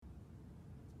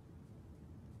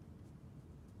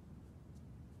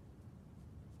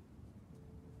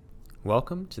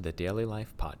Welcome to the Daily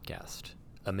Life Podcast,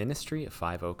 a ministry of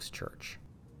Five Oaks Church.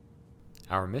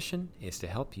 Our mission is to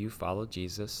help you follow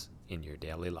Jesus in your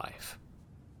daily life.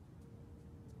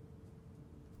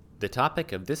 The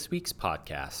topic of this week's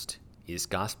podcast is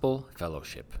Gospel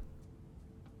Fellowship.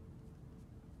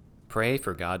 Pray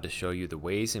for God to show you the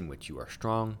ways in which you are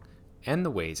strong and the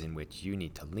ways in which you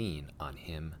need to lean on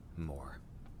Him more.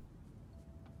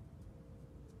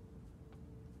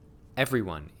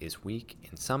 Everyone is weak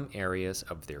in some areas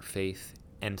of their faith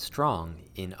and strong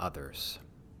in others.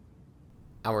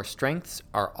 Our strengths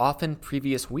are often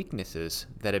previous weaknesses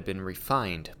that have been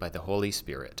refined by the Holy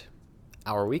Spirit.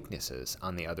 Our weaknesses,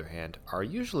 on the other hand, are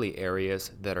usually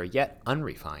areas that are yet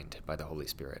unrefined by the Holy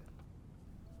Spirit.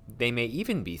 They may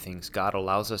even be things God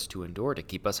allows us to endure to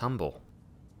keep us humble.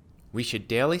 We should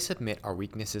daily submit our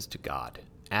weaknesses to God,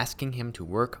 asking Him to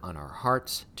work on our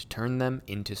hearts to turn them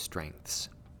into strengths.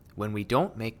 When we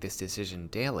don't make this decision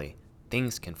daily,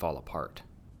 things can fall apart.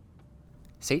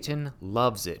 Satan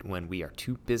loves it when we are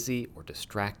too busy or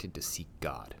distracted to seek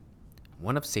God.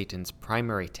 One of Satan's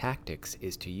primary tactics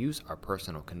is to use our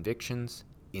personal convictions,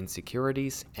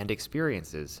 insecurities, and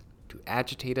experiences to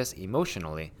agitate us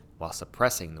emotionally while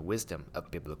suppressing the wisdom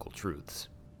of biblical truths.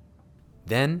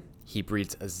 Then, he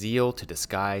breeds a zeal to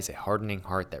disguise a hardening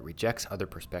heart that rejects other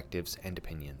perspectives and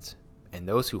opinions, and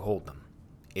those who hold them.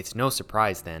 It's no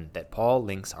surprise, then, that Paul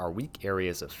links our weak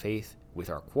areas of faith with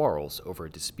our quarrels over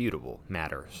disputable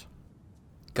matters.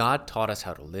 God taught us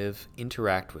how to live,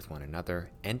 interact with one another,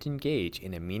 and engage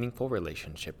in a meaningful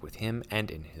relationship with Him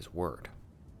and in His Word.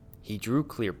 He drew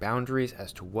clear boundaries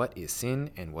as to what is sin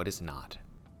and what is not.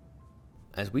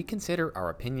 As we consider our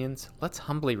opinions, let's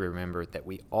humbly remember that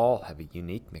we all have a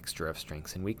unique mixture of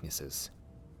strengths and weaknesses.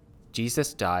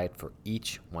 Jesus died for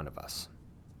each one of us.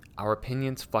 Our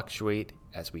opinions fluctuate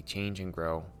as we change and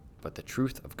grow, but the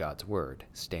truth of God's Word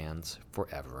stands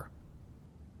forever.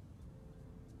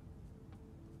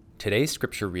 Today's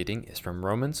scripture reading is from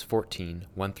Romans 14,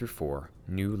 1-4,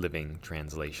 New Living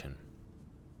Translation.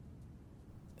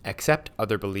 Accept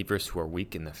other believers who are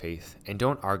weak in the faith and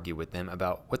don't argue with them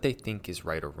about what they think is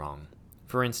right or wrong.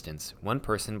 For instance, one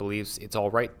person believes it's all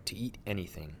right to eat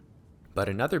anything, but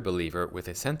another believer with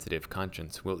a sensitive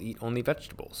conscience will eat only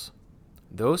vegetables.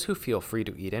 Those who feel free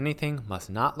to eat anything must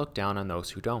not look down on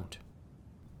those who don't.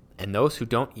 And those who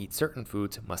don't eat certain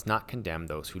foods must not condemn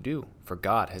those who do, for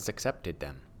God has accepted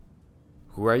them.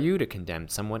 Who are you to condemn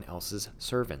someone else's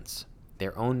servants?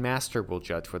 Their own master will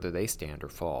judge whether they stand or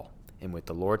fall, and with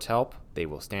the Lord's help, they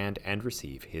will stand and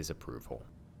receive His approval.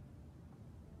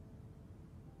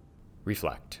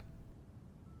 Reflect.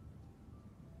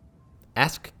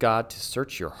 Ask God to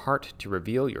search your heart to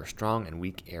reveal your strong and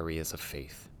weak areas of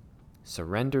faith.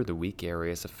 Surrender the weak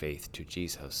areas of faith to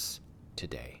Jesus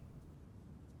today.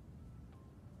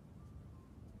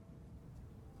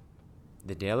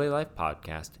 The Daily Life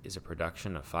Podcast is a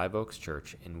production of Five Oaks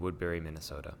Church in Woodbury,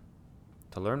 Minnesota.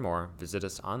 To learn more, visit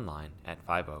us online at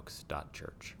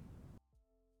fiveoaks.church.